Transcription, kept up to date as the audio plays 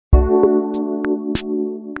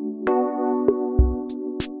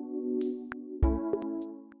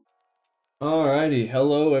Alrighty,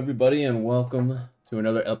 hello everybody, and welcome to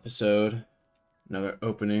another episode, another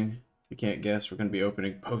opening. If you can't guess, we're going to be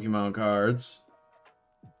opening Pokemon cards.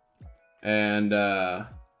 And I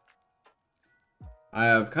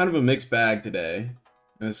have kind of a mixed bag today.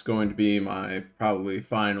 This is going to be my probably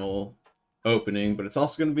final opening, but it's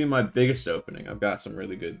also going to be my biggest opening. I've got some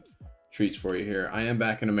really good treats for you here. I am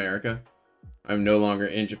back in America. I'm no longer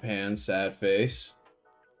in Japan, sad face.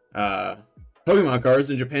 Pokemon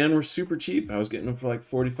cards in Japan were super cheap. I was getting them for like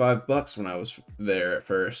 45 bucks when I was there at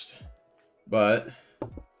first. But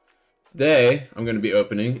today, I'm going to be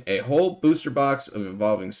opening a whole booster box of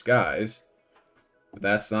Evolving Skies. But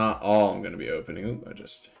that's not all I'm going to be opening. Ooh, I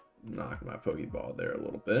just knocked my Pokeball there a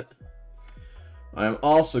little bit. I am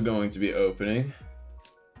also going to be opening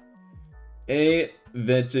a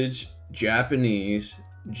vintage Japanese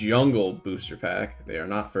Jungle booster pack. They are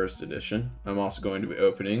not first edition. I'm also going to be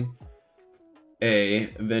opening a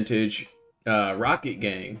vintage Rocket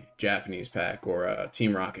Gang Japanese pack, or a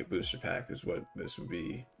Team Rocket booster pack is what this would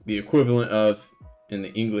be the equivalent of in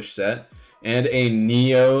the English set, and a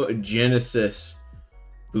Neo Genesis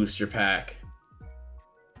booster pack.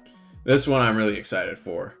 This one I'm really excited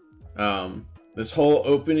for. This whole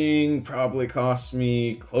opening probably cost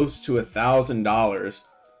me close to $1,000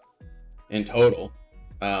 in total.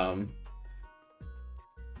 And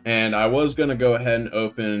I was going to go ahead and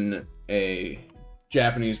open a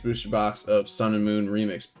Japanese booster box of Sun and Moon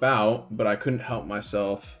Remix Bout, but I couldn't help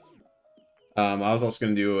myself. I was also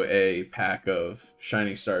going to do a pack of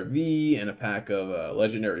Shining Star V and a pack of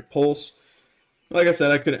Legendary Pulse. Like I said,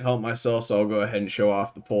 I couldn't help myself, so I'll go ahead and show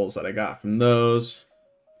off the pulls that I got from those.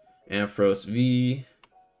 Ampharos V,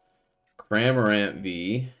 Cramorant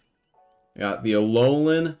V, got the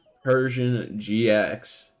Alolan Persian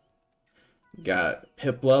GX, got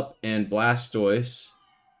Piplup and Blastoise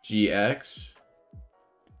GX,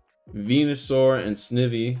 Venusaur and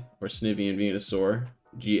Snivy, or Snivy and Venusaur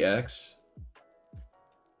GX.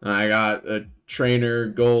 I got a Trainer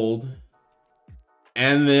Gold.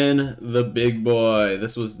 And then the big boy.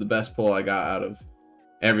 This was the best pull I got out of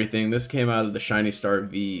everything. This came out of the Shiny Star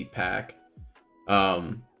V pack.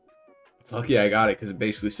 Lucky I got it because it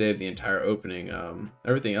basically saved the entire opening.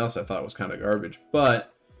 Everything else I thought was kind of garbage,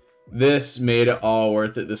 but this made it all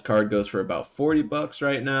worth it. This card goes for about 40 bucks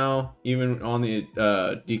right now, even on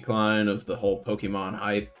the decline of the whole Pokemon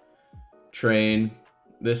hype train.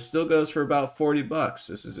 This still goes for about 40 bucks.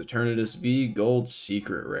 This is Eternatus V Gold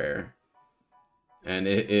Secret Rare, and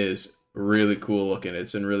it is really cool looking.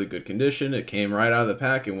 It's in really good condition. It came right out of the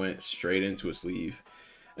pack and went straight into a sleeve,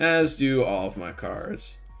 as do all of my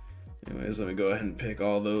cards. Anyways, let me go ahead and pick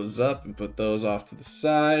all those up and put those off to the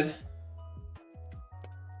side.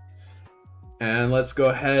 And let's go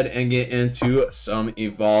ahead and get into some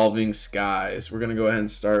Evolving Skies. We're going to go ahead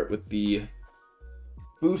and start with the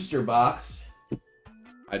booster box.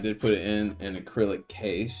 I did put it in an acrylic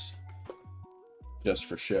case, just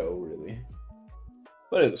for show, really.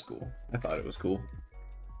 But it was cool. I thought it was cool.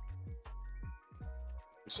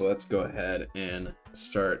 So let's go ahead and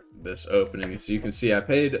start this opening. So you can see I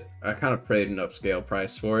kind of paid an upscale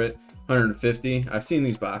price for it, $150. I've seen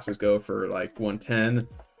these boxes go for like $110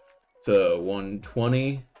 to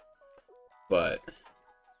 $120, but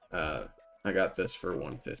I got this for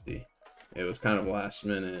 $150. It was kind of last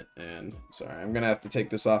minute, and sorry, I'm gonna have to take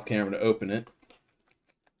this off camera to open it.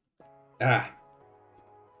 There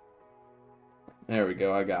we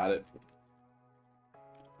go, I got it.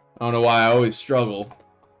 I don't know why I always struggle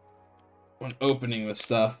when opening this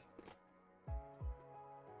stuff.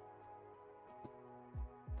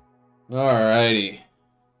 Alrighty,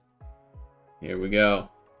 here we go.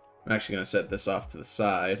 I'm actually going to set this off to the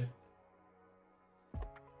side.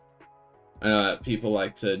 I know that people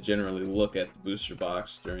like to generally look at the booster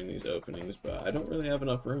box during these openings, but I don't really have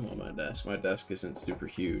enough room on my desk. My desk isn't super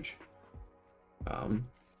huge.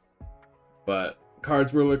 But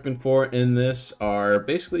cards we're looking for in this are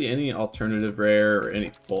basically any alternative rare or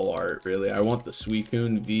any full art, really. I want the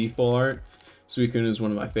Suicune V full art. Suicune is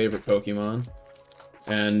one of my favorite Pokemon.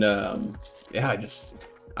 And yeah,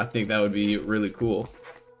 I think that would be really cool.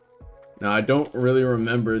 Now, I don't really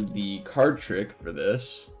remember the card trick for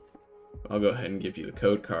this. I'll go ahead and give you the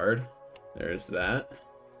code card. There's that.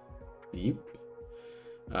 Yep.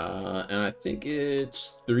 And I think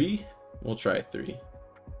it's 3. We'll try 3.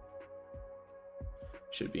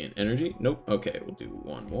 Should be an energy. Nope. Okay, we'll do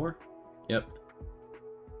one more. Yep.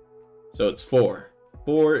 So it's 4.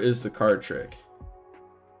 4 is the card trick.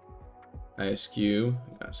 ISQ.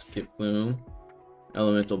 Got Skip Bloom.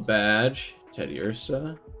 Elemental Badge.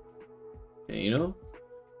 Teddiursa. Kano,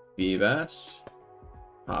 Vivas,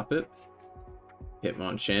 Hoppip,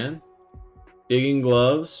 Hitmonchan, Digging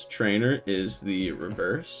Gloves Trainer is the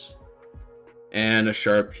reverse. And a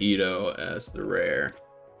Sharpedo as the rare.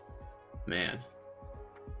 Man.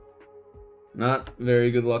 Not very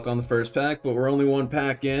good luck on the first pack, but we're only one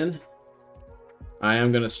pack in. I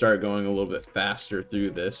am going to start going a little bit faster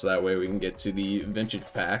through this, so that way we can get to the vintage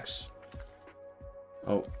packs.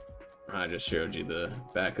 Oh, I just showed you the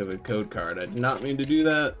back of the code card. I did not mean to do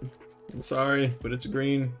that. I'm sorry, but it's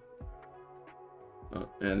green. Oh,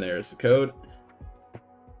 and there's the code.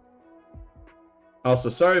 Also,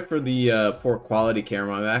 sorry for the poor quality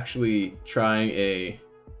camera. I'm actually trying a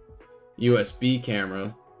USB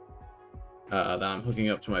camera that I'm hooking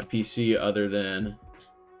up to my PC other than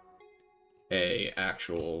a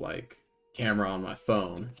actual like camera on my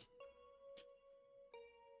phone.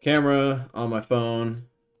 Camera on my phone.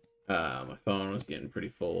 My phone was getting pretty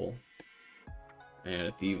full. And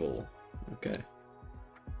it's evil. Okay.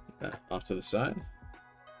 Get that off to the side.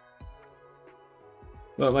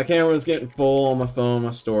 But my camera was getting full on my phone,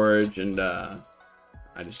 my storage, and I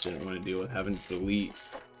just didn't want to deal with having to delete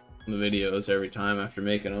the videos every time after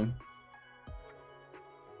making them.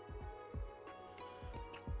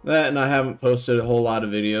 That, and I haven't posted a whole lot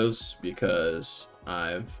of videos because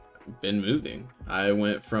I've been moving. I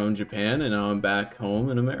went from Japan and now I'm back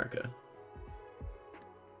home in America.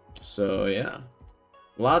 So yeah,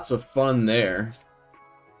 lots of fun there.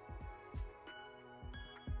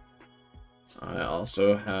 I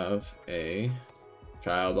also have a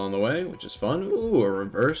child on the way, which is fun. Ooh, a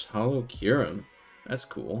reverse holo Kyurem. That's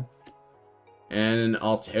cool. And an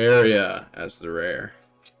Altaria as the rare.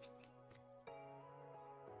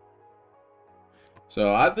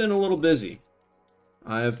 So I've been a little busy.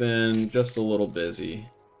 I have been just a little busy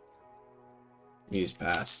these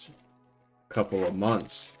past couple of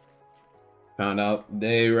months. Found out the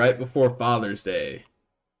day right before Father's Day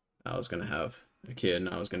I was going to have a kid and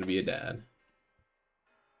I was going to be a dad.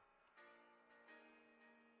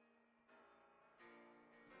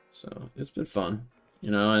 So it's been fun,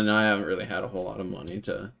 you know, and I haven't really had a whole lot of money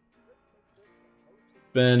to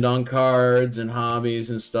spend on cards and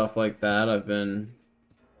hobbies and stuff like that. I've been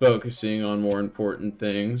focusing on more important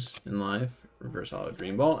things in life. Reverse holo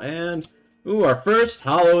Dream Ball. And, ooh, our first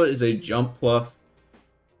holo is a Jump Pluff.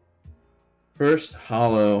 First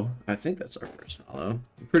holo. I think that's our first holo.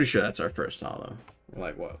 I'm pretty sure that's our first holo. We're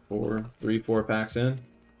like, what, 4 packs in?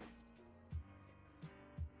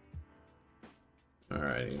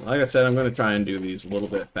 Alrighty. Like I said, I'm going to try and do these a little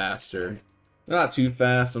bit faster. Not too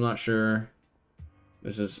fast, I'm not sure.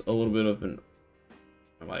 This is a little bit of an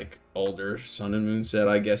like older Sun and Moon set,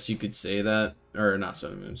 I guess you could say that. Or not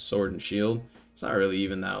Sun and Moon, Sword and Shield. It's not really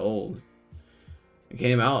even that old. It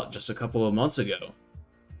came out just a couple of months ago.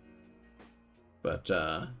 But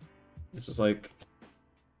this is like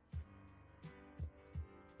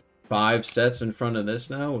 5 sets in front of this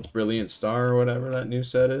now with Brilliant Star or whatever that new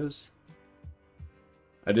set is.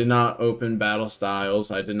 I did not open Battle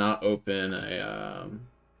Styles. I did not open a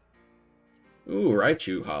ooh,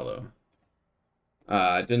 Raichu holo.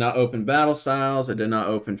 I did not open Battle Styles. I did not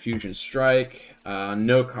open Fusion Strike.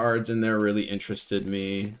 No cards in there really interested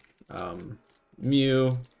me.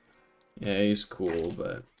 Mew. Yeah, he's cool,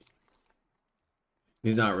 but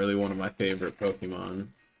he's not really one of my favorite Pokemon.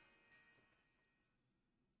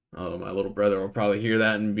 Oh, my little brother will probably hear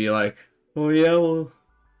that and be like, oh yeah, well,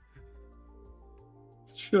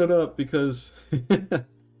 shut up, because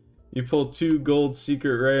you pulled 2 gold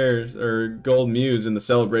secret rares, or gold Mews in the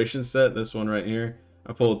celebration set, this one right here.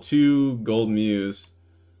 I pulled 2 gold Mews.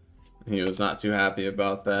 He was not too happy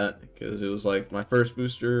about that, because it was like my first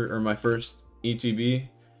booster, or my first ETB.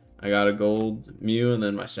 I got a gold Mew, and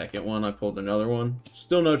then my second one, I pulled another one.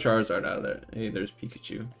 Still no Charizard out of there. Hey, there's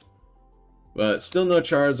Pikachu. But still no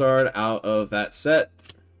Charizard out of that set.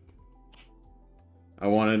 I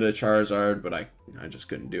wanted a Charizard, but I just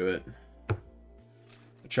couldn't do it.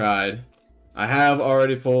 I tried. I have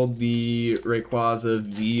already pulled the Rayquaza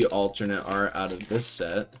V alternate art out of this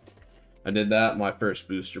set. I did that in my first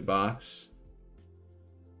booster box.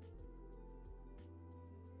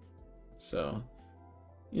 So,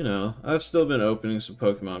 you know, I've still been opening some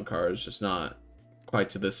Pokemon cards, just not quite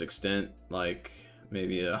to this extent. Like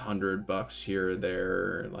maybe $100 here or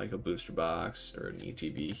there, like a booster box or an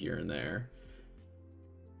ETB here and there.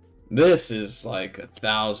 This is like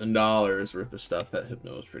 $1,000 worth of stuff. That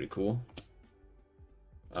Hypno is pretty cool.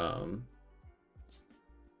 And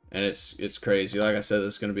it's crazy. Like I said,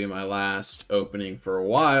 this is going to be my last opening for a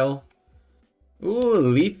while. Ooh,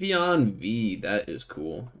 Leafeon V. That is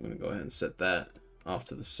cool. I'm going to go ahead and set that off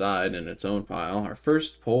to the side in its own pile. Our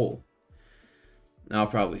first pull. I'll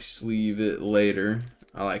probably sleeve it later.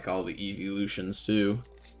 I like all the evolutions too.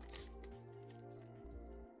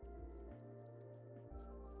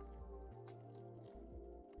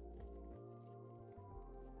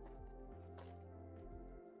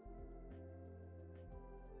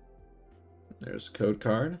 There's a code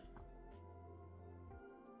card.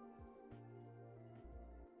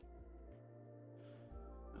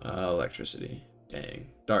 Electricity. Dang.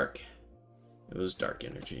 Dark. It was dark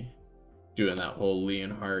energy. Doing that whole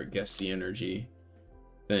Leonhardt guess the energy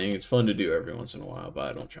thing. It's fun to do every once in a while, but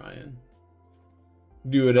I don't try and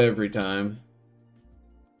do it every time.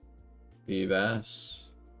 VMAX.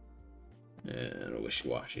 And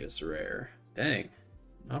Wishy-Washy is rare. Dang.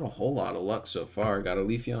 Not a whole lot of luck so far. Got a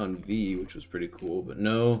Leafeon V, which was pretty cool, but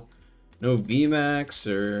no VMAX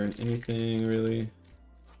or anything really.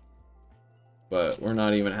 But we're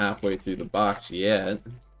not even halfway through the box yet.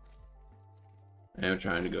 I'm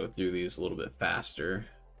trying to go through these a little bit faster.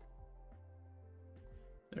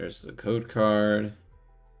 There's the code card.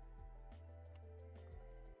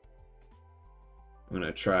 I'm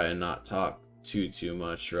gonna try and not talk too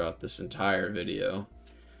much throughout this entire video.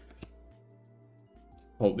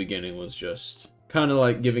 Whole beginning was just kind of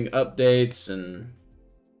like giving updates and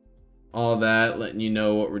all that, letting you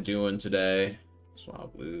know what we're doing today.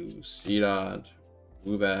 Swap Blue, C-Dot,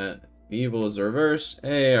 Woobat. Evil is the reverse.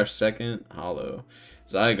 Hey, our second holo.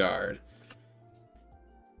 Zygarde.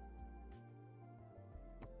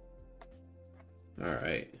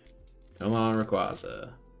 Alright. Come on,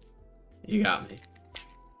 Rayquaza. You got me.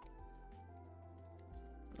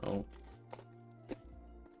 Oh.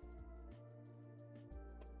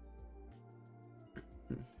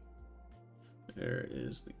 There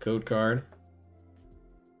is the code card.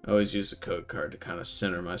 I always use the code card to kind of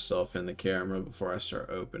center myself in the camera before I start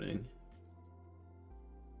opening.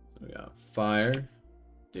 So we got Fire,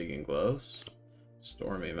 Digging Gloves,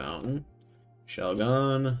 Stormy Mountain,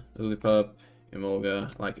 Shelgon, Lillipup,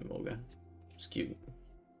 Emolga. I like Emolga. It's cute.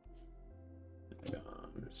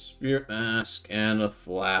 Spirit Mask and a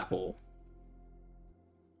Flapple.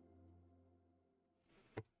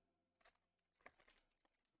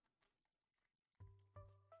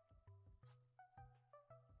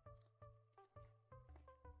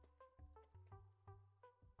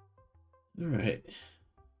 All right,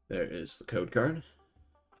 there is the code card.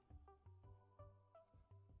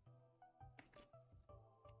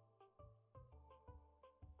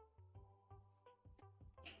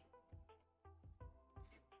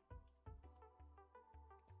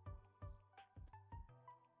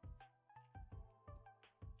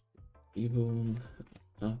 Evil,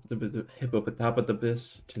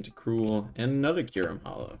 Hippopotamus, Tentacruel, and another Kyurem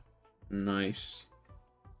Hollow. Nice.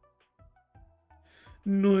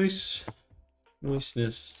 Nice.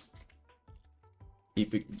 Niceness.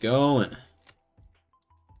 Keep it going.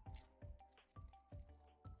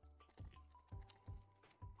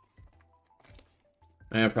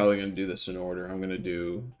 I'm probably going to do this in order. I'm going to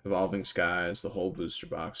do Evolving Skies, the whole booster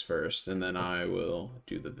box first, and then I will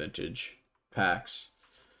do the vintage packs.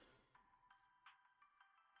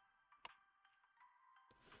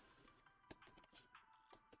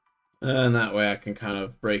 And that way I can kind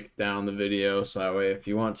of break down the video, so that way if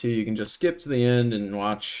you want to, you can just skip to the end and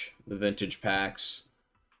watch the vintage packs.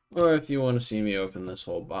 Or if you want to see me open this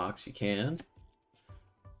whole box, you can.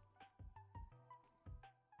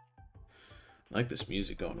 I like this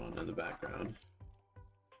music going on in the background.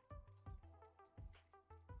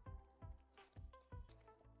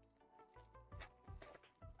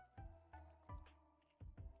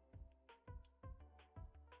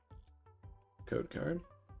 Code card.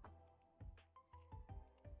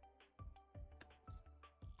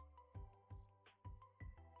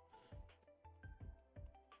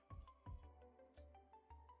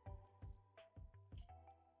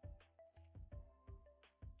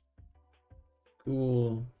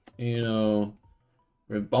 Cool. You know,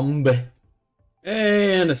 Ribombe.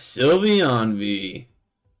 And a Sylveon V.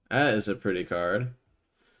 That is a pretty card.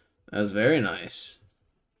 That's very nice.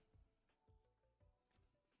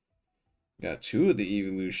 Got two of the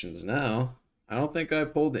evolutions now. I don't think I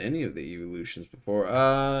pulled any of the evolutions before.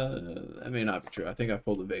 That may not be true. I think I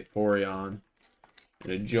pulled a Vaporeon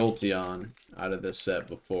and a Jolteon out of this set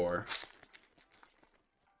before.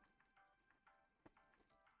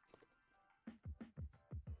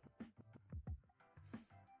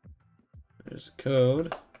 There's a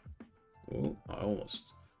code. Oh, I almost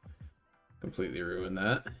completely ruined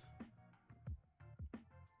that.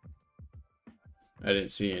 I didn't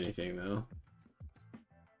see anything though.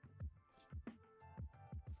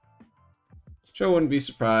 Which I wouldn't be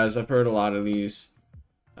surprised. I've heard a lot of these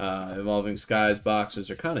Evolving Skies boxes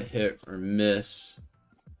are kind of hit or miss.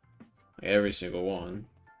 Like every single one.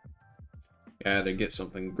 You either get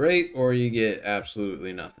something great or you get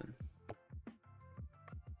absolutely nothing.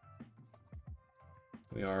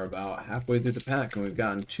 We are about halfway through the pack and we've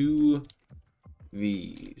gotten two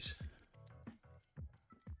V's.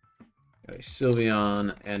 Got a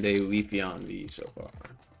Sylveon and a Leafeon V so far.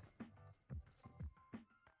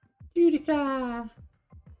 Beautiful.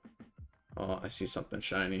 Oh, I see something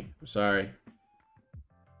shiny. I'm sorry.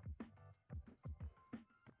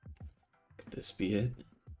 Could this be it?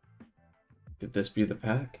 Could this be the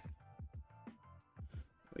pack?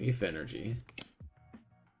 Leaf Energy.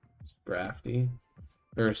 Scrafty.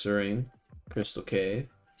 Ursaring. Crystal Cave.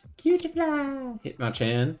 Cutiefly.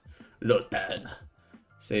 Hitmonchan. Lotad.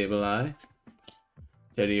 Sableye.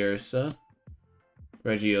 Teddiursa.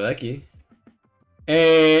 Regieleki.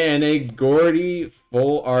 And a Gordy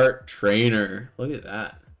Full Art Trainer. Look at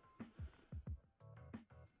that.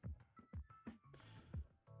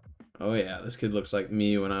 Oh yeah, this kid looks like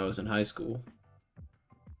me when I was in high school.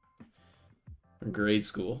 Or grade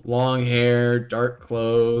school. Long hair, dark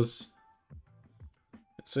clothes.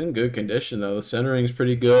 It's in good condition though. The centering's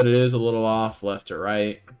pretty good. It is a little off left to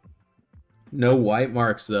right. No white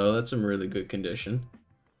marks though. That's some really good condition.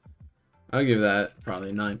 I'll give that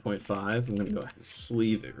probably 9.5. I'm going to go ahead and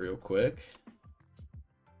sleeve it real quick.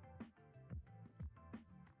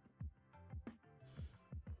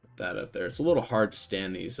 Put that up there. It's a little hard to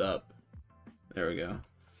stand these up. There we go.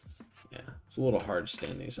 Yeah, it's a little hard to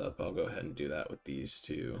stand these up. I'll go ahead and do that with these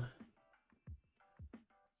two.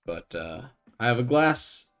 But I have a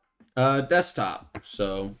glass desktop,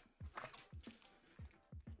 so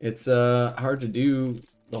it's hard to do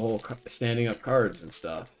the whole standing up cards and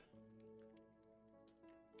stuff.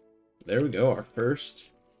 There we go, our first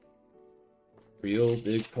real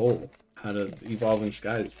big pull out of Evolving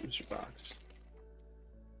Skies booster box.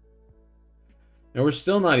 And we're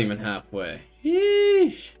still not even halfway.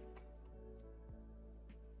 Yeesh.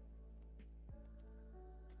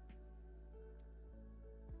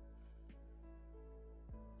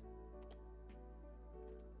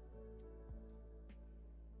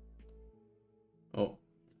 Oh,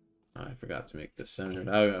 I forgot to make this centered.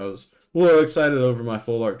 I was a little excited over my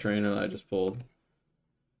Full Art Trainer that I just pulled.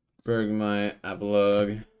 Bergmite,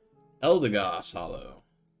 Abalug, Eldegoss Hollow.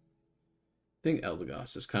 I think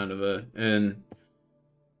Eldegoss is kind of a, and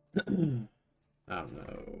I don't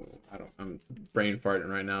know. I'm brain farting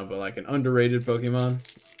right now, but like an underrated Pokemon.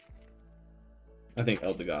 I think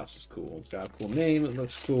Eldegoss is cool. It's got a cool name. It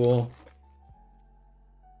looks cool.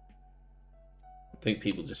 I think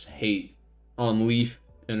people just hate on Leaf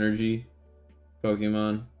Energy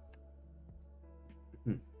Pokemon.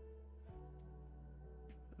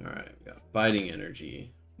 Alright, we got Fighting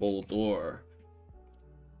Energy, Boldor,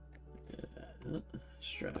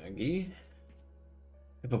 Straggy,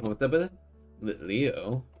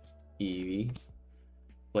 Litleo, Eevee,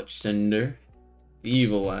 Fletchcinder,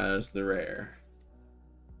 Evil as the rare.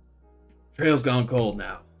 Trail's gone cold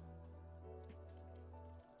now.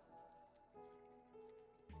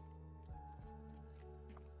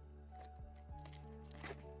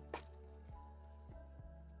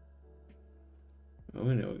 Oh,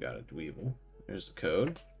 we know we got a Dweeble. There's the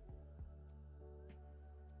code.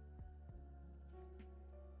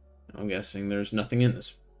 I'm guessing there's nothing in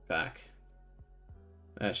this pack.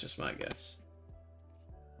 That's just my guess.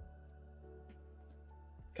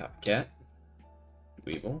 Copycat.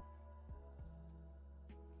 Dweeble.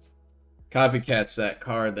 Copycat's that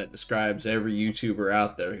card that describes every YouTuber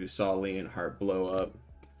out there who saw Leonhardt blow up.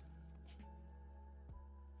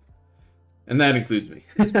 And that includes me.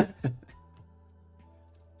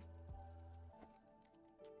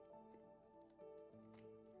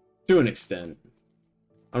 To an extent.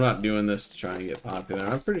 I'm not doing this to try and get popular.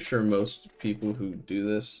 I'm pretty sure most people who do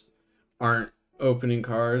this aren't opening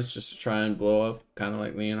cards just to try and blow up, kind of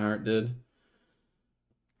like Leonhardt did.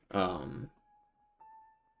 I'm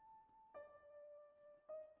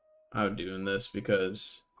doing this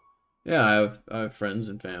because, yeah, I have friends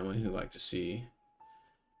and family who like to see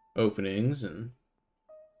openings, and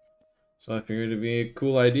so I figured it'd be a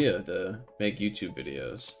cool idea to make YouTube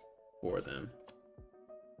videos for them.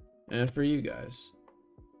 And for you guys.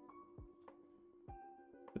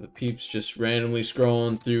 The peeps just randomly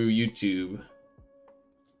scrolling through YouTube.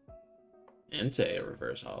 Entei a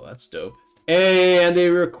reverse holo, that's dope. And a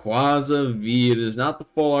Rayquaza V. It is not the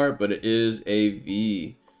full art, but it is a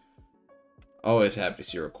V. Always happy to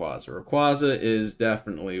see Rayquaza. Rayquaza is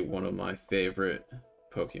definitely one of my favorite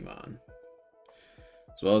Pokemon.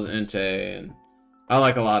 As well as Entei, and I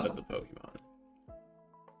like a lot of the Pokemon.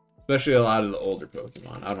 Especially a lot of the older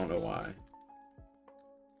Pokemon. I don't know why.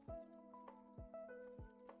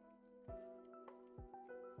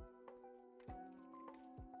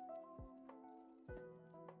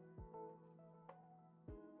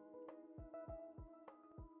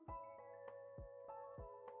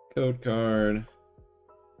 Code card.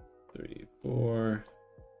 34.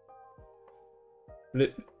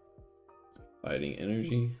 Flip. Fighting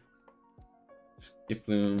energy.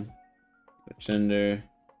 Skiploom. Center.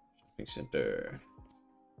 Shopping center.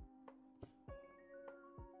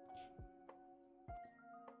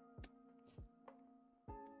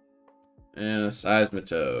 And a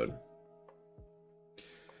Seismitoad.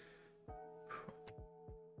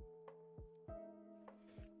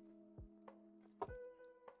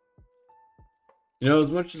 You know, as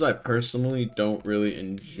much as I personally don't really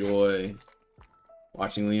enjoy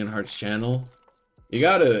watching Leonhardt's channel, you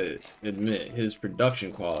gotta admit his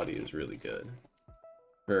production quality is really good.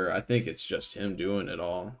 I think it's just him doing it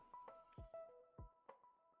all.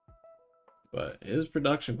 But his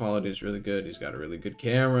production quality is really good. He's got a really good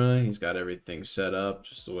camera. He's got everything set up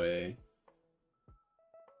just the way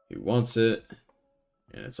he wants it.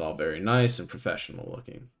 And it's all very nice and professional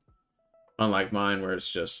looking. Unlike mine, where it's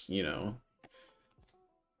just, you know,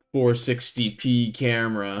 460p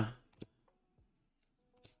camera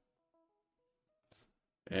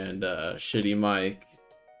and shitty mic.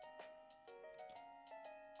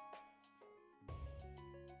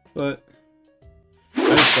 But I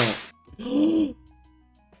just don't.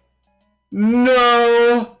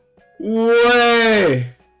 No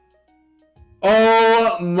way!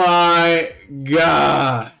 Oh my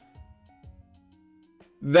god!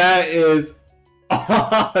 That is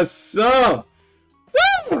awesome!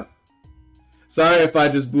 Woo! Sorry if I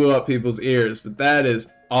just blew up people's ears, but that is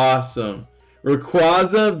awesome.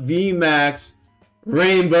 Rayquaza VMAX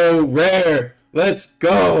Rainbow Rare. Let's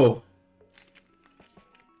go!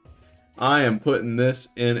 I am putting this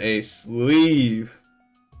in a sleeve.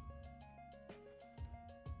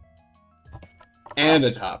 And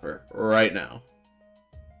a topper right now.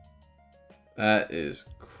 That is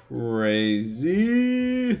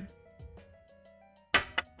crazy.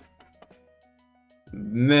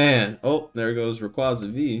 Man. Oh, there goes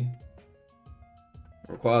Rayquaza V.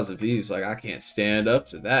 Rayquaza V is like, I can't stand up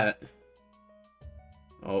to that.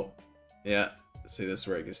 Oh, yeah. See, this is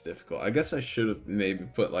where it gets difficult. I guess I should have maybe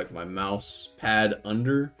put like my mouse pad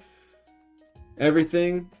under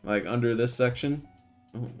everything, like under this section.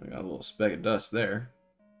 Oh, I got a little speck of dust there.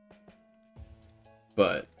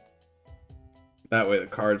 But that way the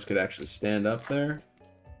cards could actually stand up there.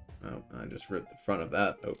 Oh, I just ripped the front of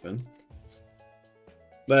that open.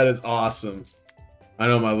 That is awesome. I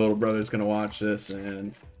know my little brother's gonna watch this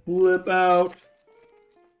and flip out.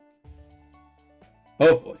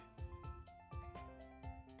 Hopefully.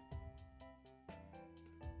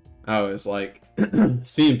 I always like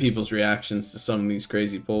seeing people's reactions to some of these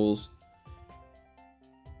crazy polls.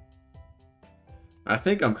 I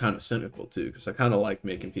think I'm kind of cynical too, because I kind of like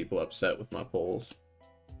making people upset with my polls.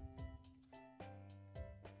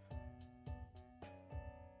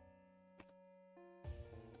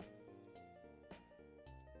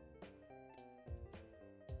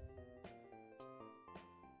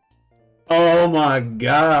 Oh my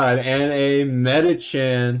god, and a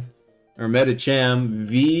Metachan or Metacham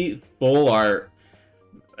V full art.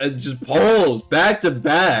 Just polls back to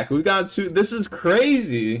back. We've got two. This is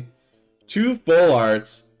crazy. Two full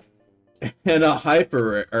arts and a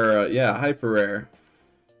hyper or yeah, hyper rare.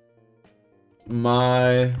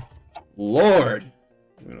 My lord.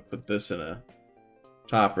 I'm gonna put this in a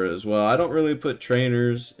topper as well. I don't really put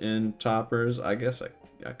trainers in toppers. I guess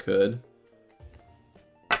I could.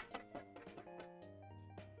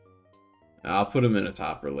 I'll put him in a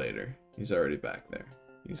topper later. He's already back there.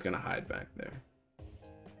 He's gonna hide back there.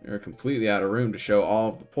 You're completely out of room to show all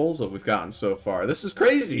of the pulls that we've gotten so far. This is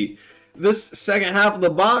crazy. This second half of the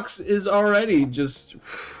box is already just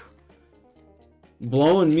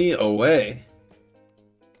blowing me away.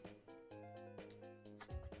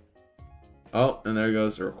 Oh, and there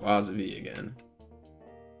goes the Rayquaza V again.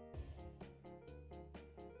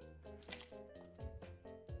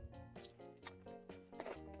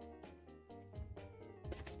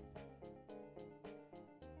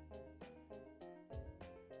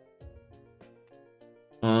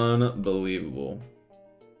 Unbelievable.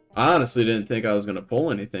 I honestly didn't think I was going to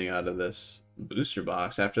pull anything out of this booster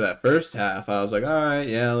box. After that first half, I was like, alright,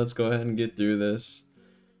 yeah, let's go ahead and get through this.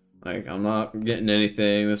 Like, I'm not getting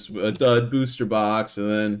anything. This is a dud booster box.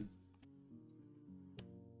 And then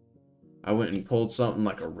I went and pulled something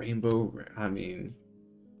like a rainbow. I mean,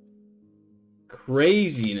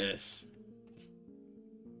 craziness.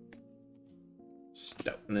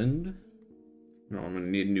 Stoutland. No, I'm going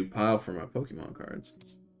to need a new pile for my Pokemon cards.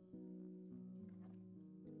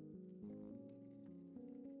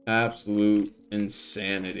 Absolute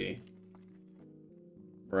insanity.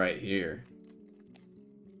 Right here.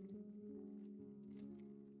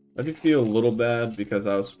 I do feel a little bad because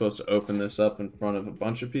I was supposed to open this up in front of a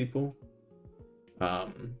bunch of people.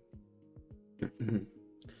 Um, but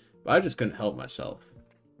I just couldn't help myself.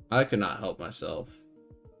 I could not help myself.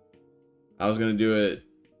 I was gonna do it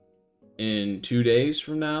in 2 days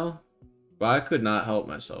from now, but I could not help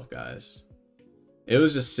myself, guys. It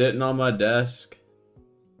was just sitting on my desk,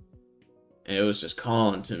 and it was just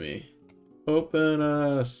calling to me. Open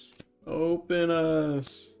us! Open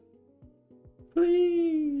us!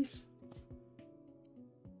 Please!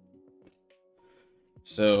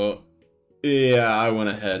 So, yeah, I went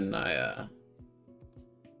ahead and I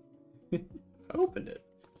opened it.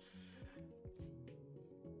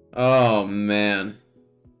 Oh, man.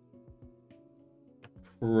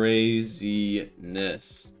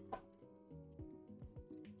 Craziness.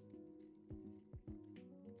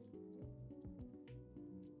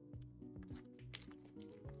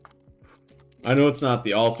 I know it's not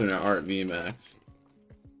the alternate art VMAX,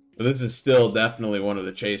 but this is still definitely one of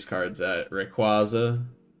the chase cards at Rayquaza.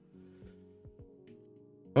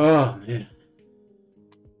 Oh, man.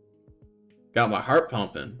 Got my heart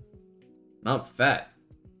pumping. I'm fat.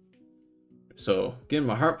 So, getting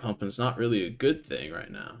my heart pumping is not really a good thing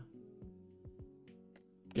right now.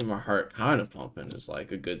 Getting my heart kind of pumping is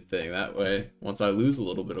like a good thing. That way, once I lose a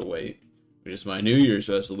little bit of weight, which is my New Year's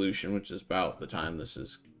resolution, which is about the time this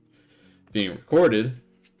is being recorded,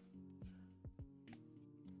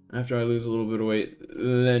 after I lose a little bit of weight,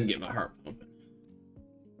 then get my heart pumping.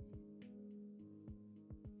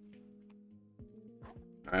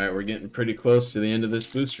 Alright, we're getting pretty close to the end of this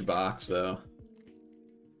booster box, though.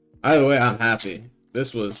 Either way, I'm happy.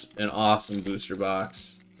 This was an awesome booster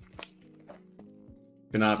box.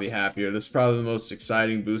 Could not be happier. This is probably the most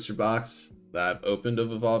exciting booster box that I've opened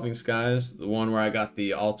of Evolving Skies. The one where I got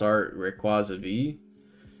the Alt Art Rayquaza V.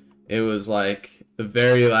 It was like the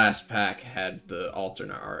very last pack had the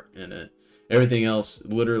alternate art in it. Everything else,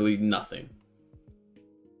 literally nothing.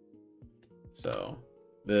 So,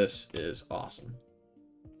 this is awesome.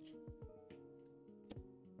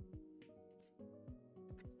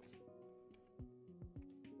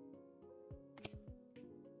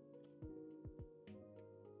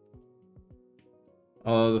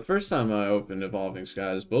 The first time I opened Evolving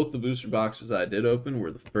Skies, both the booster boxes I did open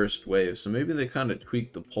were the first wave, so maybe they kind of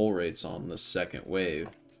tweaked the pull rates on the second wave.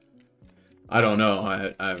 I don't know,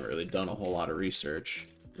 I haven't really done a whole lot of research,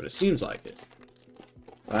 but it seems like it.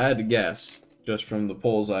 I had to guess, just from the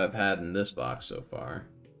pulls I've had in this box so far.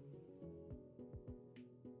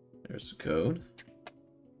 There's the code.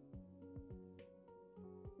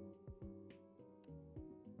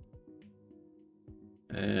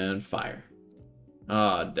 And fire.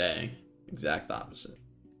 Ah, oh, dang. Exact opposite.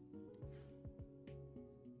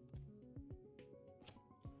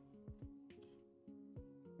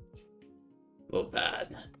 A little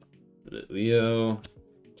bad. Leo.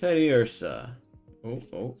 Teddy Ursa.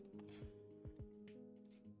 Oh.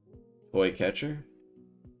 Toy catcher.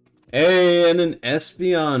 Hey, and an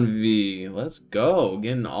Espeon V. Let's go.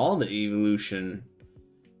 Getting all the evolution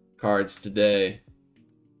cards today.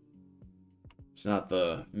 It's not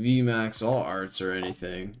the VMAX all arts or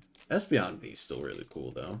anything. Espeon V is still really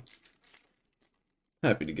cool, though.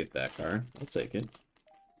 Happy to get that card. I'll take it.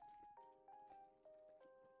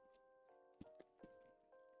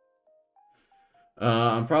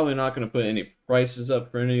 I'm probably not going to put any prices up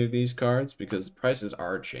for any of these cards because prices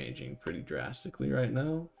are changing pretty drastically right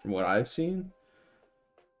now from what I've seen.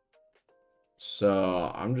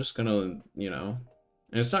 So I'm just going to, and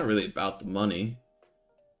it's not really about the money.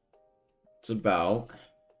 It's about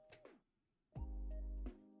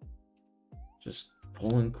just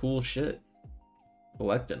pulling cool shit,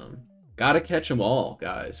 collecting them. Gotta catch them all,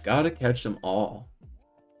 guys. Gotta catch them all.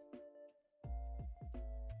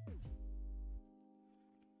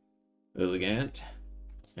 Elegant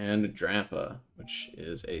and Drampa, which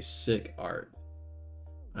is a sick art.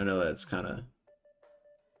 I know that's kind of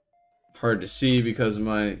hard to see because of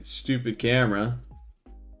my stupid camera.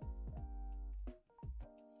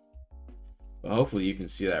 But hopefully you can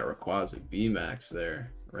see that Rayquaza VMAX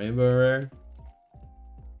there. Rainbow rare.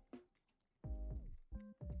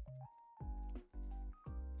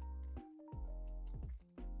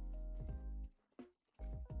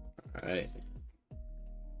 Alright.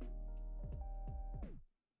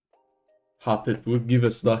 Hoppip would give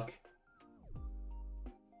us luck.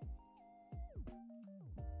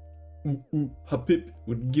 Hoppip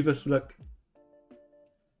would give us luck.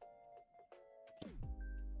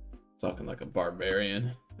 Talking like a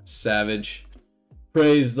barbarian. Savage.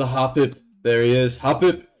 Praise the Hoppip. There he is.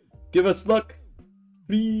 Hoppip, give us luck.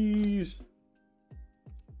 Please.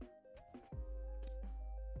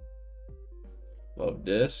 Love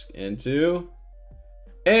disc into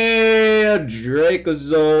a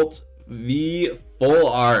Dracozolt the full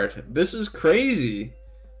art. This is crazy.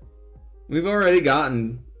 We've already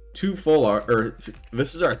gotten 2 full art, or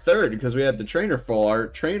this is our 3rd because we had the trainer full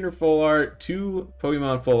art, 2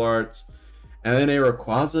 Pokemon full arts, and then a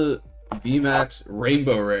Rayquaza VMAX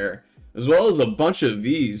Rainbow Rare, as well as a bunch of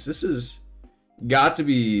Vs. This has got to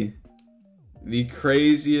be the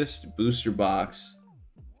craziest booster box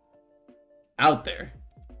out there.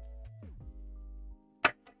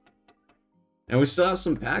 And we still have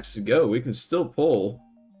some packs to go. We can still pull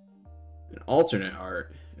an alternate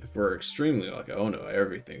art if we're extremely lucky. Oh no,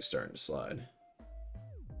 everything's starting to slide.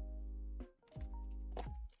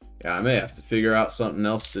 Yeah, I may have to figure out something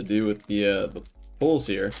else to do with the pulls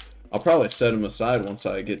here. I'll probably set them aside once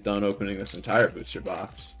I get done opening this entire booster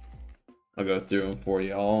box. I'll go through them for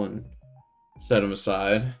y'all and set them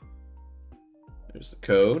aside. There's the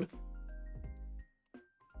code.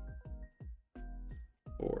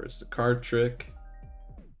 4 is the card trick.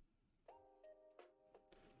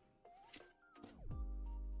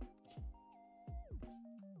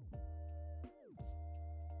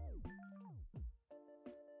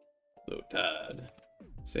 Low Tide.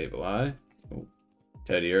 Save a Lie. Oh.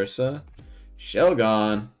 Teddy Ursa.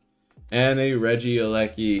 Shelgon. And a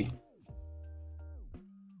Regieleki.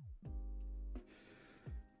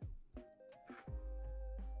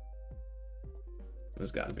 This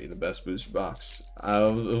has got to be the best booster box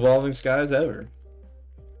of Evolving Skies ever.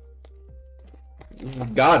 This is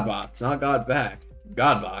God box, not God back.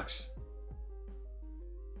 God box.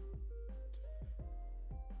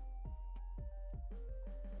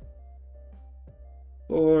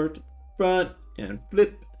 Forward, front, and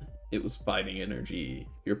flip. It was Fighting Energy.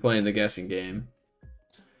 You're playing the guessing game.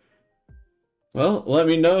 Well, let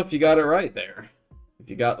me know if you got it right there. If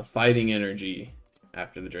you got the Fighting Energy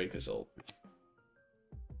after the Dracozolt.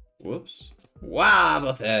 Whoops.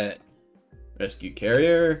 Wobbuffet. Rescue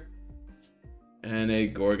Carrier. And a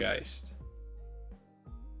Gorgeist.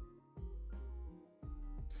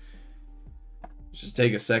 Just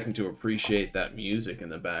take a second to appreciate that music in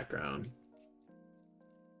the background.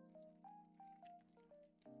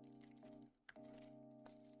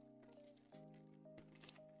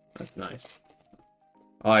 That's nice.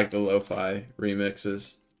 I like the lo-fi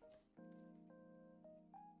remixes.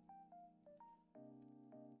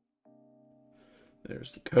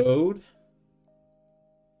 There's the code.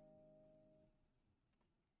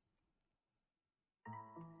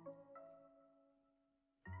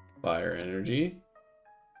 Fire Energy.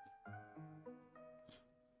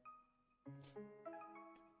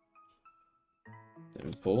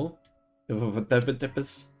 Pull.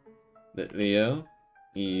 Leo.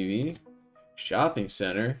 Eevee. Shopping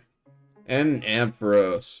Center. And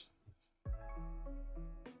Ampharos.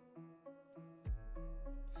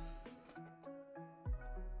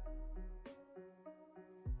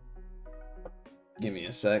 Give me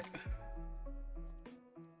a sec.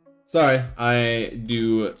 Sorry, I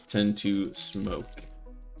do tend to smoke.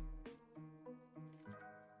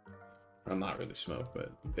 I'm not really smoke,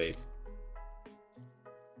 but vape.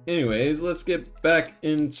 Anyways, let's get back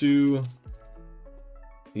into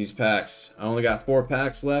these packs. I only got 4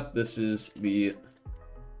 packs left. This is the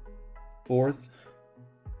 4th.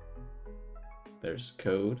 There's the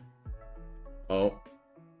code. Oh.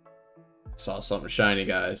 Saw something shiny,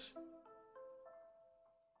 guys.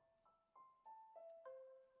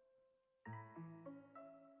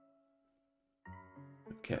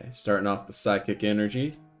 Okay, starting off the Psychic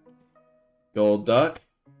Energy. Gold Duck.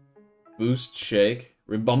 Boost Shake.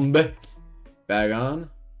 Ribumbe. Bagon.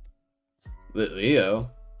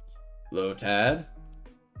 Leo. Lotad.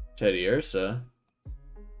 Teddy Ursa.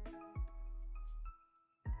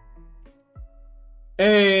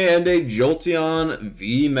 And a Jolteon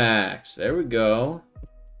VMAX. There we go.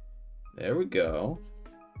 There we go.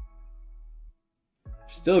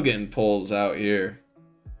 Still getting pulls out here.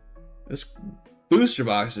 This booster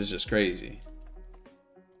box is just crazy.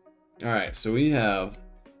 Alright, so we have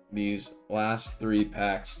these last 3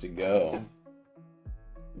 packs to go,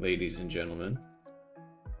 ladies and gentlemen.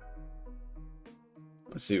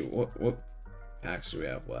 Let's see, what packs do we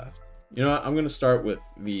have left? You know what, I'm going to start with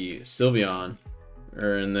the Sylveon,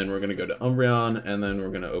 and then we're going to go to Umbreon, and then we're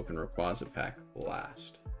going to open Rayquaza pack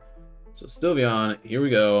last. So Sylveon, here we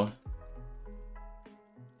go.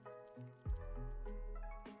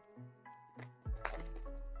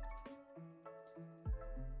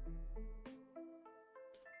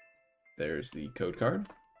 There's the code card.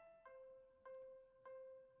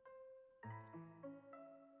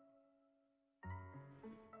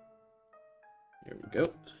 Here we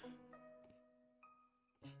go.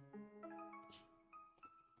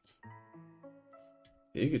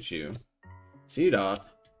 Pikachu. Seedot.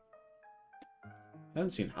 I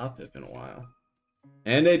haven't seen Hoppip in a while.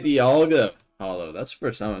 And a Dialga Hollow. That's the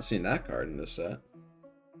first time I've seen that card in this set.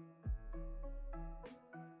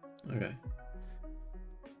 Okay.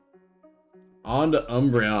 On to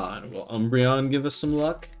Umbreon. Will Umbreon give us some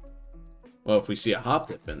luck? Well, if we see a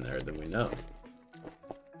Hoppip in there, then we know.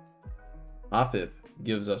 Hoppip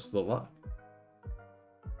gives us the luck.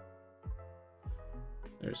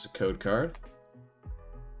 There's the code card.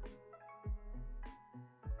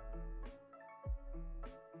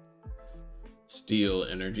 Steel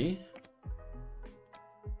Energy.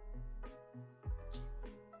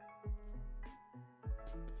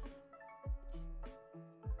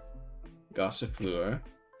 Gossifleur.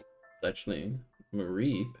 Fletchling.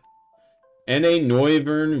 Mareep. And a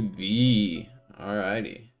Noivern V.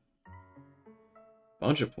 Alrighty.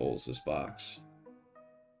 Bunch of pulls this box.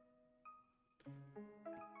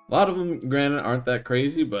 A lot of them, granted, aren't that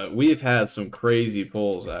crazy, but we've had some crazy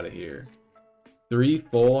pulls out of here. 3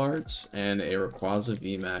 full arts and a Rayquaza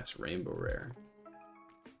VMAX Rainbow Rare.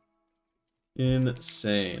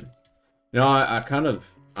 Insane. You know,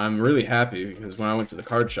 I'm really happy because when I went to the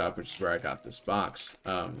card shop, which is where I got this box,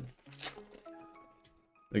 the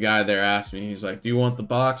guy there asked me, he's like, do you want the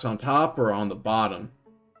box on top or on the bottom?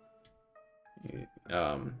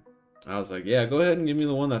 I was like, yeah, go ahead and give me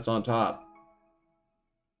the one that's on top.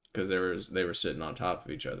 Because they were sitting on top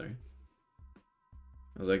of each other.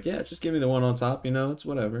 I was like, yeah, just give me the one on top, you know, it's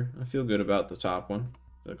whatever. I feel good about the top one.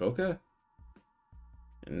 Like, okay.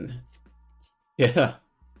 And yeah,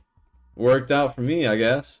 worked out for me, I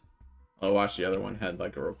guess. I'll watch the other one had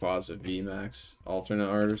like a Rayquaza VMAX alternate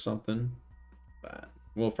art or something. But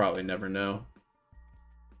we'll probably never know.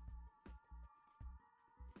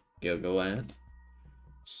 Gilgaland.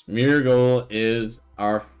 Smeargle is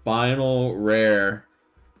our final rare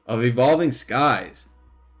of Evolving Skies.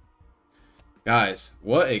 Guys,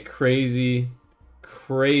 what a crazy,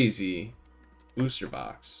 crazy booster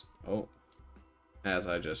box. Oh, as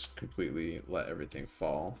I just completely let everything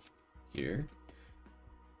fall here.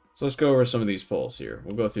 So let's go over some of these pulls here.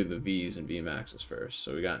 We'll go through the V's and VMAXs first.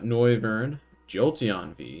 So we got Noivern,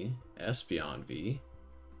 Jolteon V, Espeon V,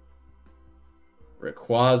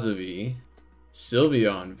 Rayquaza V,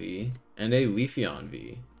 Sylveon V, and a Leafeon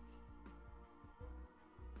V.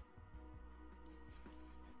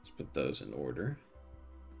 Let's put those in order.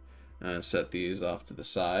 And set these off to the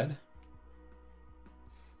side.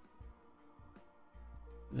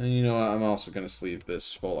 And you know what? I'm also going to sleeve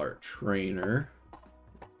this full art trainer.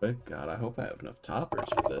 But God, I hope I have enough toppers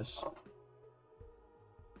for this.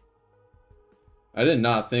 I did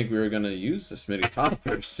not think we were going to use this many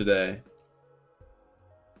toppers today.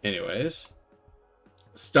 Anyways.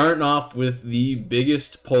 Starting off with the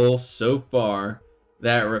biggest pull so far.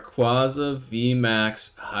 That Rayquaza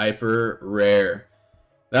VMAX Hyper Rare.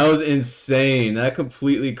 That was insane. That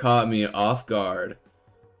completely caught me off guard.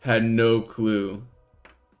 Had no clue.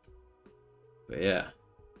 But yeah.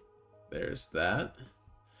 There's that.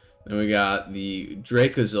 Then we got the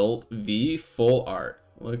Dracozolt V Full Art.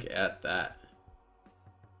 Look at that.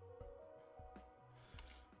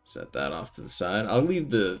 Set that off to the side. I'll leave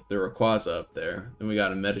the Rayquaza up there. Then we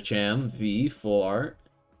got a Medicham V Full Art.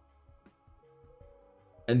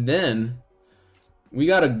 And then we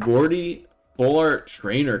got a Gordy Full Art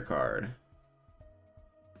Trainer card.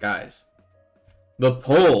 Guys, the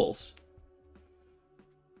pulls.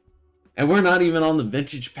 And we're not even on the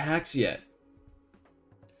vintage packs yet.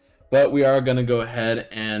 But we are going to go ahead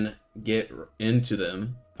and get into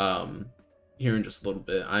them here in just a little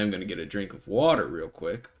bit. I'm going to get a drink of water real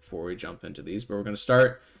quick before we jump into these. But we're going to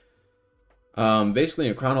start basically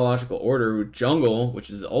in chronological order with Jungle, which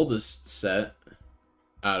is the oldest set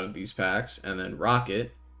out of these packs. And then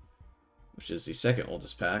Rocket, which is the second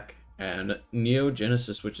oldest pack. And Neo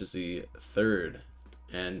Genesis, which is the third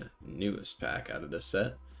and newest pack out of this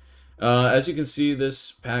set. As you can see,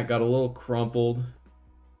 this pack got a little crumpled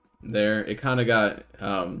there. It kind of got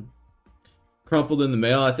crumpled in the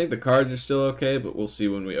mail. I think the cards are still okay, but we'll see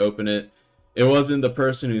when we open it. It wasn't the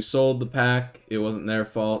person who sold the pack. It wasn't their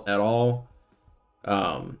fault at all.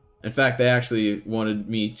 In fact, they actually wanted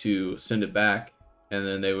me to send it back, and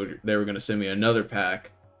then they were going to send me another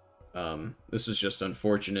pack. This was just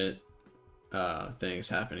unfortunate things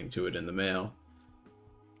happening to it in the mail.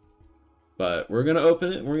 But we're going to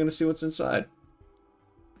open it, and we're going to see what's inside.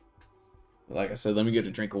 Like I said, let me get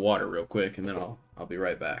a drink of water real quick, and then I'll be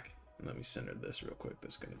right back. And let me center this real quick.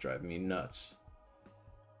 This is going to drive me nuts.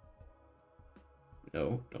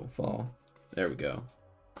 No, don't fall. There we go.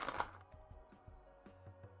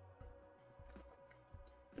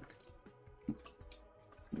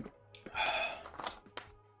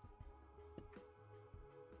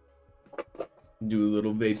 Do a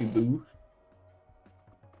little baby boo.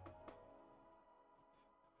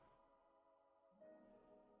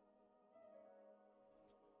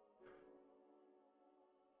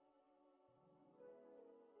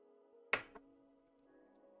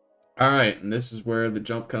 Alright, and this is where the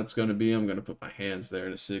jump cut's going to be. I'm going to put my hands there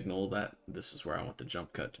to signal that this is where I want the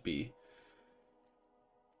jump cut to be.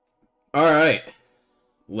 Alright,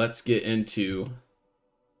 let's get into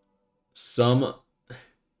some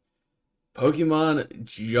Pokemon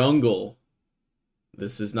Jungle.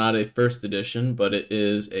 This is not a first edition, but it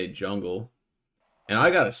is a jungle. And I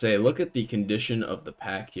gotta say, look at the condition of the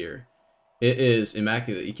pack here. It is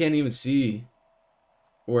immaculate. You can't even see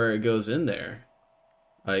where it goes in there.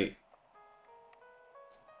 Like,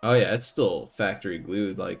 oh yeah, it's still factory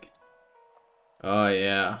glued. Like, oh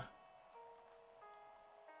yeah.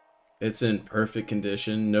 It's in perfect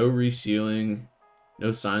condition. No resealing.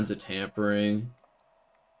 No signs of tampering.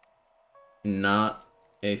 Not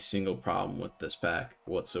a single problem with this pack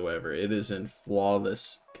whatsoever. It is in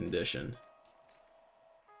flawless condition.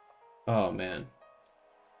 Oh man.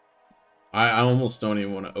 I almost don't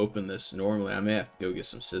even want to open this normally. I may have to go get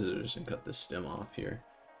some scissors and cut this stem off here.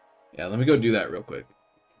 Yeah, let me go do that real quick.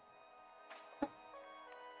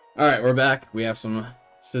 Alright, we're back. We have some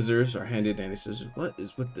scissors, our handy dandy scissors. What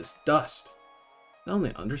is with this dust? Is that on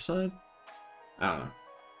the underside? I don't know.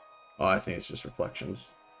 Oh, I think it's just reflections.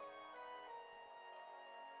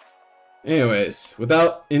 Anyways,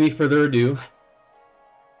 without any further ado,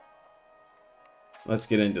 let's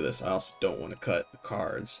get into this. I also don't want to cut the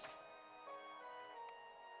cards.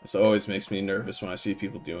 This always makes me nervous when I see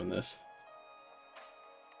people doing this.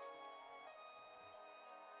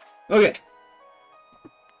 Okay.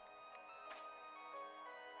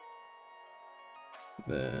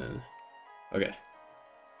 Then, okay.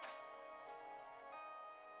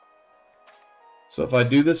 So if I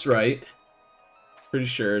do this right, pretty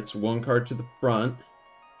sure it's one card to the front,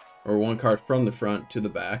 or one card from the front to the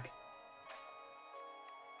back.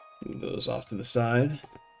 Move those off to the side.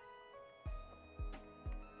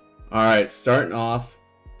 Alright, starting off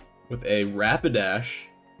with a Rapidash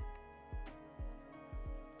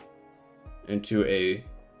into a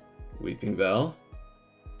Weeping Bell,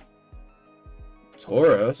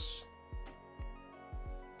 Tauros,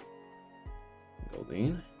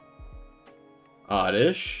 Goldeen,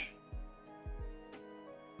 Oddish,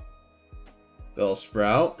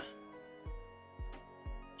 Bellsprout,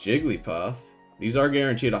 Jigglypuff. These are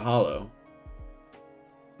guaranteed a holo.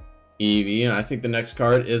 Eevee, and I think the next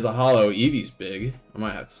card is a holo. Eevee's big. I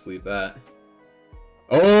might have to sleeve that.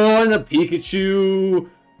 Oh, and a Pikachu!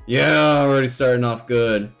 Yeah, already starting off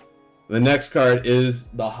good. The next card is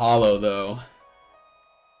the holo, though.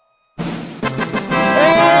 Oh,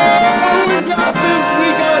 we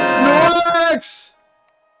got Snorlax!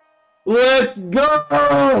 Let's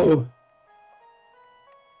go!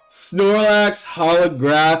 Snorlax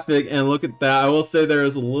holographic, and look at that. I will say there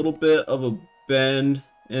is a little bit of a bend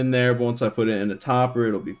in there, but once I put it in the topper,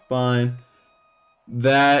 it'll be fine.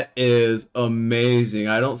 That is amazing.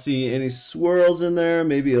 I don't see any swirls in there.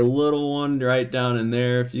 Maybe a little one right down in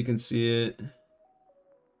there if you can see it.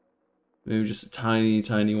 Maybe just a tiny,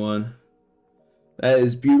 tiny one. That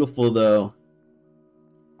is beautiful, though.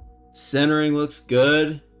 Centering looks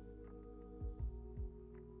good.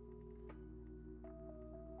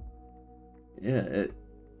 Yeah,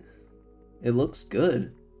 it looks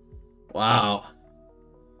good. Wow.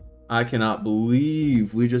 I cannot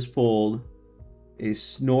believe we just pulled a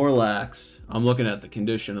Snorlax. I'm looking at the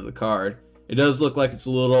condition of the card. It does look like it's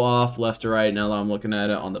a little off left to right now that I'm looking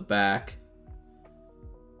at it on the back.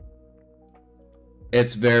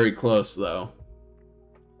 It's very close, though.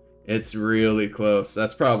 It's really close.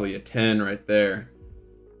 That's probably a 10 right there.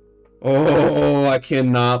 Oh, I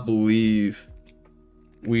cannot believe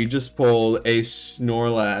we just pulled a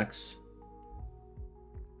Snorlax.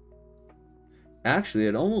 Actually,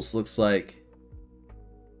 it almost looks like...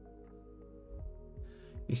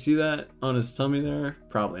 You see that on his tummy there?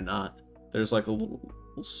 Probably not. There's like a little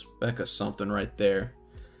speck of something right there.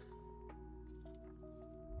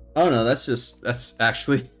 Oh no, that's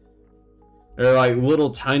actually... There are like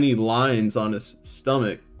little tiny lines on his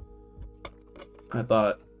stomach. I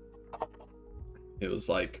thought it was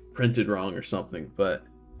like printed wrong or something, but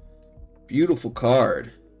beautiful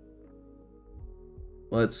card.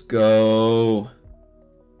 Let's go.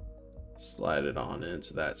 Slide it on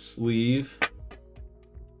into that sleeve.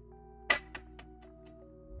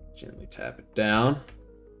 Gently tap it down.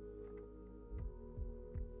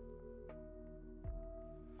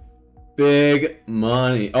 Big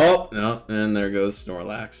money. Oh, no. And there goes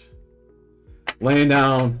Snorlax. Laying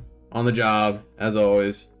down on the job, as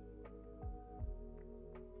always.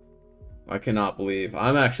 I cannot believe.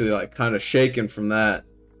 I'm actually like kind of shaken from that.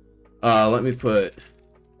 Let me put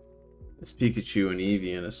this Pikachu and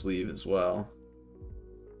Eevee in a sleeve as well.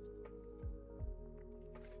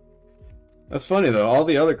 That's funny though, all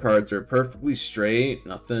the other cards are perfectly straight,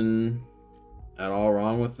 nothing at all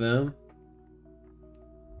wrong with them.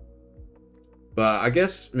 But I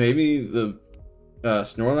guess maybe the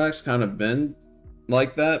Snorlax kind of been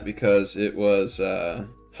like that because it was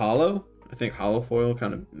hollow. I think hollow foil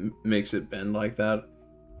kind of makes it bend like that.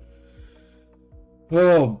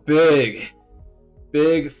 Oh, big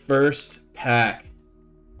first pack.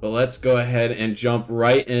 But let's go ahead and jump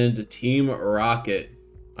right into Team Rocket.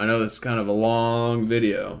 I know this is kind of a long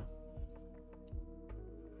video,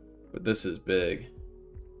 but this is big.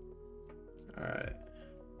 All right.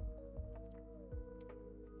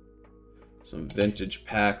 Some vintage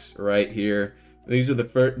packs right here. These are the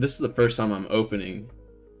first. This is the first time I'm opening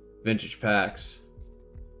vintage packs.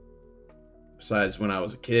 Besides when I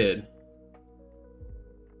was a kid.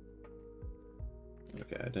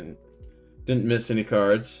 Okay, I didn't miss any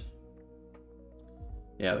cards.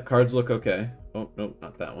 Yeah, the cards look okay. Oh, nope,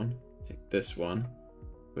 not that one. Take this one.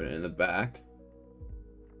 Put it in the back.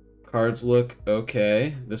 Cards look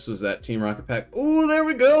okay. This was that Team Rocket pack. Oh, there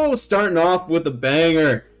we go. Starting off with a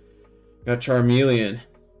banger. Got Charmeleon.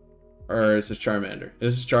 Or is this Charmander?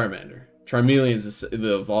 This is Charmander. Charmeleon is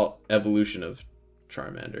the evolution of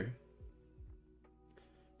Charmander.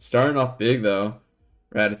 Starting off big, though.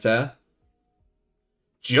 Rattata.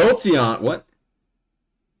 Jolteon. What?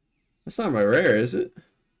 That's not my rare, is it?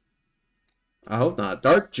 I hope not.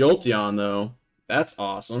 Dark Jolteon, though. That's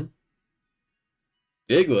awesome.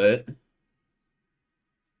 Diglett.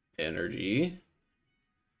 Energy.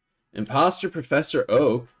 Imposter Professor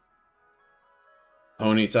Oak.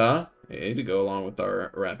 Ponyta. Hey, to go along with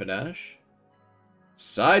our Rapidash.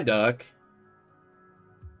 Psyduck.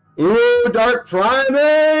 Ooh, Dark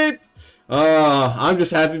Primate! I'm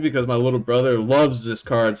just happy because my little brother loves this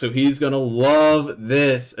card, so he's gonna love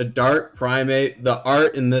this. A Dark Primate. The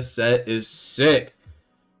art in this set is sick.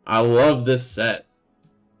 I love this set.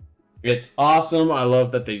 It's awesome. I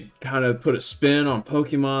love that they kind of put a spin on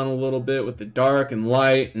Pokemon a little bit with the dark and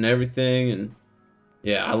light and everything, and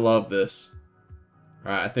yeah, I love this.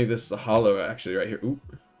 Alright, I think this is a holo actually right here. Oop.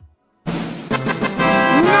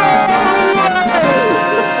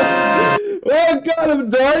 What kind of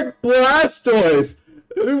Dark Blastoise?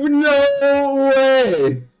 No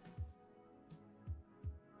way!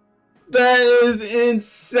 That is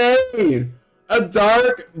insane! A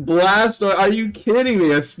Dark Blastoise? Are you kidding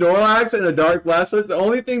me? A Snorlax and a Dark Blastoise? The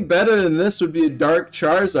only thing better than this would be a Dark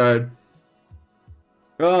Charizard.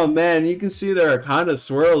 Oh man, you can see there are kind of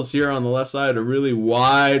swirls here on the left side. A really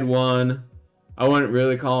wide one. I wouldn't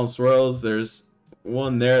really call them swirls. There's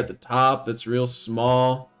one there at the top that's real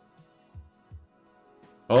small.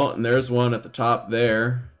 Oh, and there's one at the top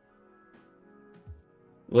there.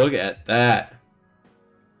 Look at that.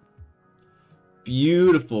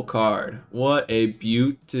 Beautiful card. What a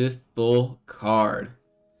beautiful card.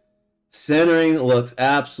 Centering looks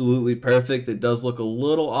absolutely perfect. It does look a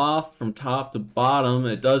little off from top to bottom.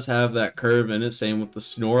 It does have that curve in it. Same with the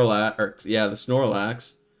Snorlax. Or, yeah, the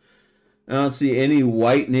Snorlax. I don't see any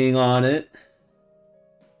whitening on it.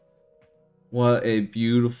 What a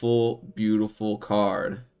beautiful, beautiful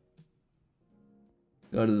card.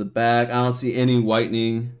 Go to the back. I don't see any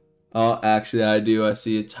whitening. Oh, actually I do. I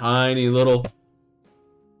see a tiny little...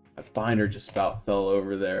 My binder just about fell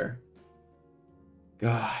over there.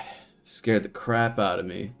 God, scared the crap out of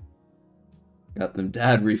me. Got them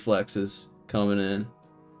dad reflexes coming in.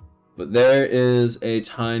 But there is a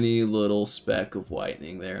tiny little speck of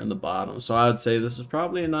whitening there in the bottom. So I would say this is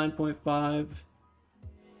probably a 9.5.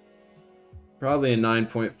 Probably a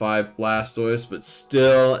 9.5 Blastoise, but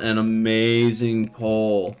still an amazing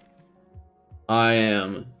pull. I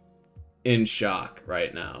am in shock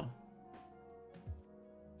right now.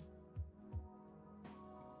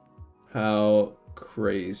 How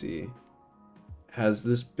crazy has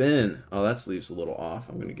this been? Oh, that sleeve's a little off.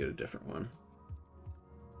 I'm going to get a different one.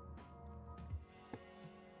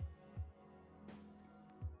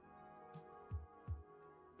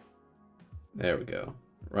 There we go.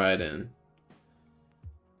 Right in.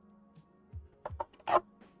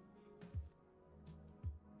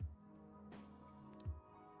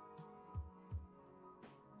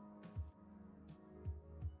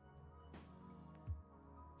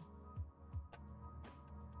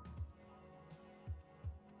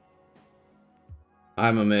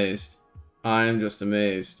 I'm amazed. I am just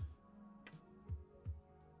amazed.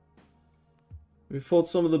 We pulled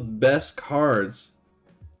some of the best cards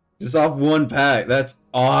just off one pack. That's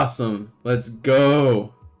awesome. Let's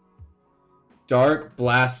go. Dark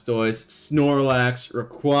Blastoise, Snorlax,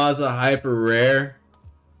 Rayquaza Hyper Rare.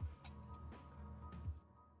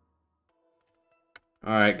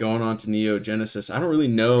 Alright, going on to Neo Genesis. I don't really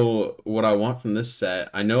know what I want from this set.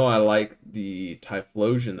 I know I like the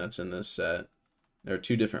Typhlosion that's in this set. There are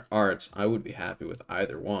two different arts. I would be happy with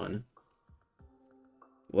either one.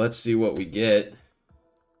 Let's see what we get.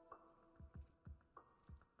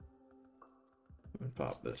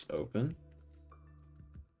 Pop this open.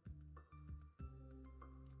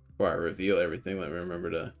 Before I reveal everything, let me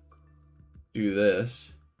remember to do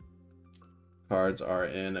this. Cards are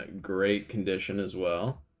in great condition as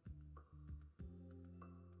well.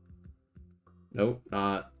 Nope,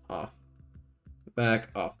 not off the back,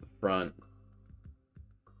 off the front.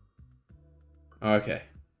 Okay.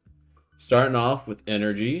 Starting off with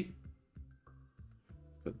energy.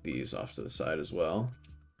 Put these off to the side as well.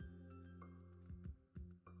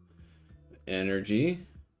 Energy.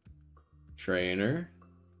 Trainer.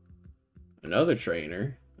 Another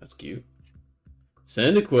trainer. That's cute.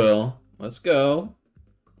 Cyndaquil. Let's go.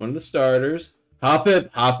 One of the starters.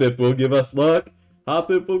 Hoppip. Hoppip will give us luck.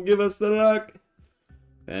 Hoppip will give us the luck.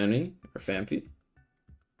 Fanny. Or Famfi.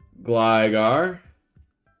 Gligar.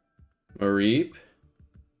 Mareep.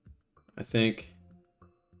 I think.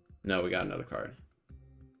 No, we got another card.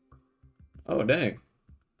 Oh, dang.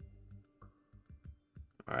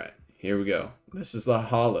 Alright, here we go. This is the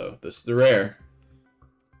holo. This is the rare.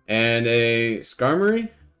 And a Skarmory?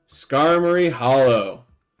 Skarmory holo.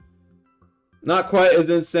 Not quite as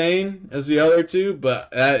insane as the other two, but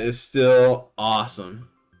that is still awesome.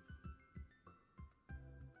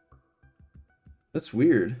 That's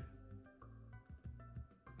weird.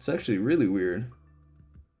 It's actually really weird.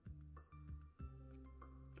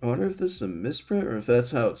 I wonder if this is a misprint or if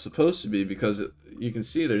that's how it's supposed to be, because you can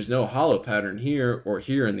see there's no holo pattern here or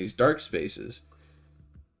here in these dark spaces.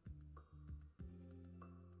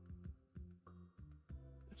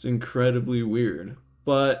 It's incredibly weird,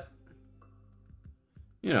 but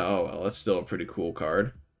you know, oh well, that's still a pretty cool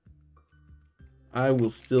card. I will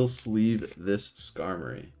still sleeve this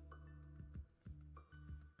Skarmory.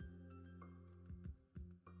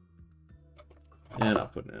 And I'll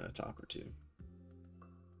put it in a top or two.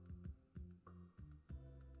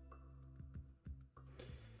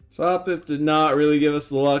 So Hoppip did not really give us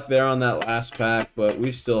the luck there on that last pack, but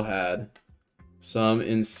we still had some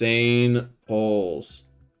insane pulls.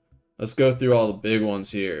 Let's go through all the big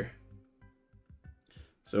ones here.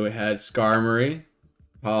 So we had Skarmory,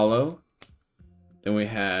 holo. Then we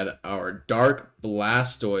had our Dark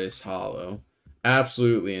Blastoise holo.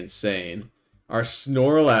 Absolutely insane. Our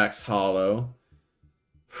Snorlax holo.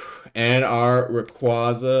 And our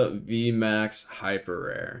Rayquaza VMAX Hyper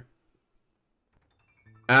Rare.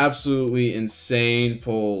 Absolutely insane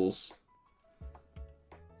pulls.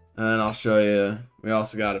 And I'll show you. We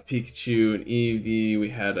also got a Pikachu, an Eevee. We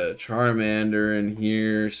had a Charmander in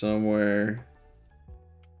here somewhere.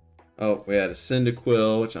 Oh, we had a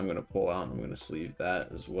Cyndaquil, which I'm going to pull out. I'm going to sleeve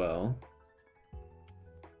that as well.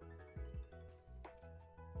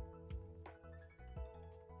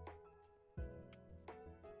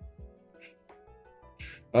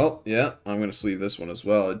 Oh, yeah. I'm going to sleeve this one as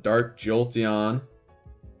well. A Dark Jolteon.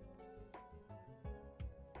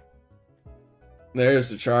 There's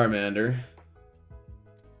the Charmander.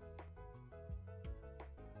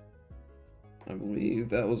 I believe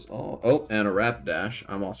that was all. Oh, and a Rapidash.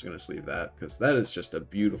 I'm also going to sleeve that because that is just a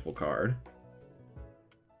beautiful card.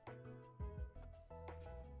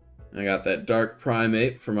 I got that Dark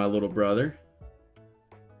Primate for my little brother.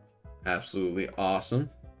 Absolutely awesome.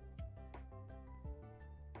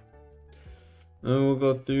 And we'll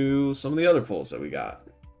go through some of the other pulls that we got.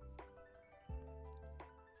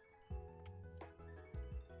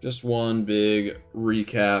 Just one big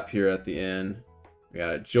recap here at the end. We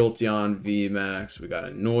got a Jolteon VMAX, we got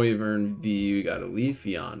a Noivern V, we got a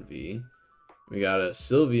Leafeon V, we got a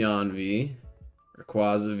Sylveon V,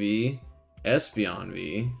 Rayquaza V, Espeon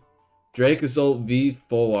V, Dracozolt V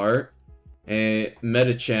Full Art, a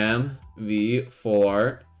Medicham V Full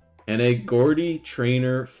Art, and a Gordy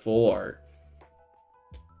Trainer Full Art.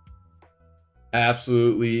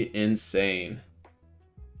 Absolutely insane.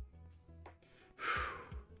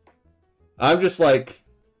 I'm just like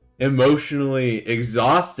emotionally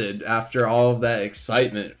exhausted after all of that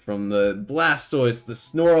excitement from the Blastoise, the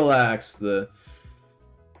Snorlax, the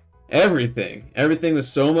everything. Everything was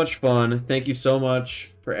so much fun. Thank you so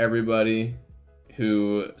much for everybody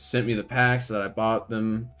who sent me the packs that I bought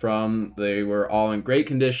them from. They were all in great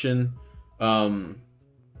condition.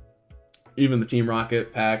 Even the Team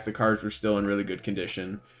Rocket pack, the cards were still in really good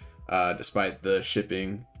condition, despite the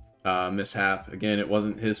shipping mishap. Again, it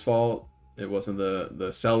wasn't his fault. It wasn't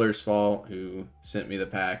the seller's fault who sent me the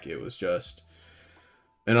pack. It was just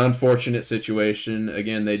an unfortunate situation.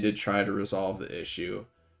 Again, they did try to resolve the issue,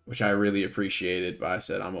 which I really appreciated, but I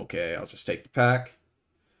said, I'm okay. I'll just take the pack.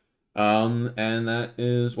 And that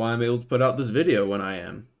is why I'm able to put out this video when I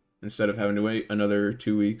am, instead of having to wait another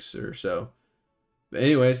 2 weeks or so. But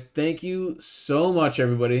anyways, thank you so much,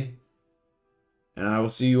 everybody. And I will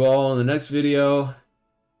see you all in the next video.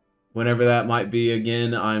 Whenever that might be.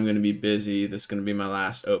 Again, I'm going to be busy. This is going to be my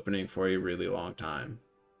last opening for a really long time.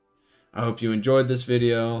 I hope you enjoyed this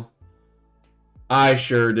video. I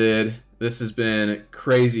sure did. This has been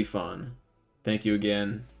crazy fun. Thank you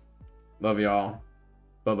again. Love y'all.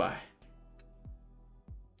 Bye-bye.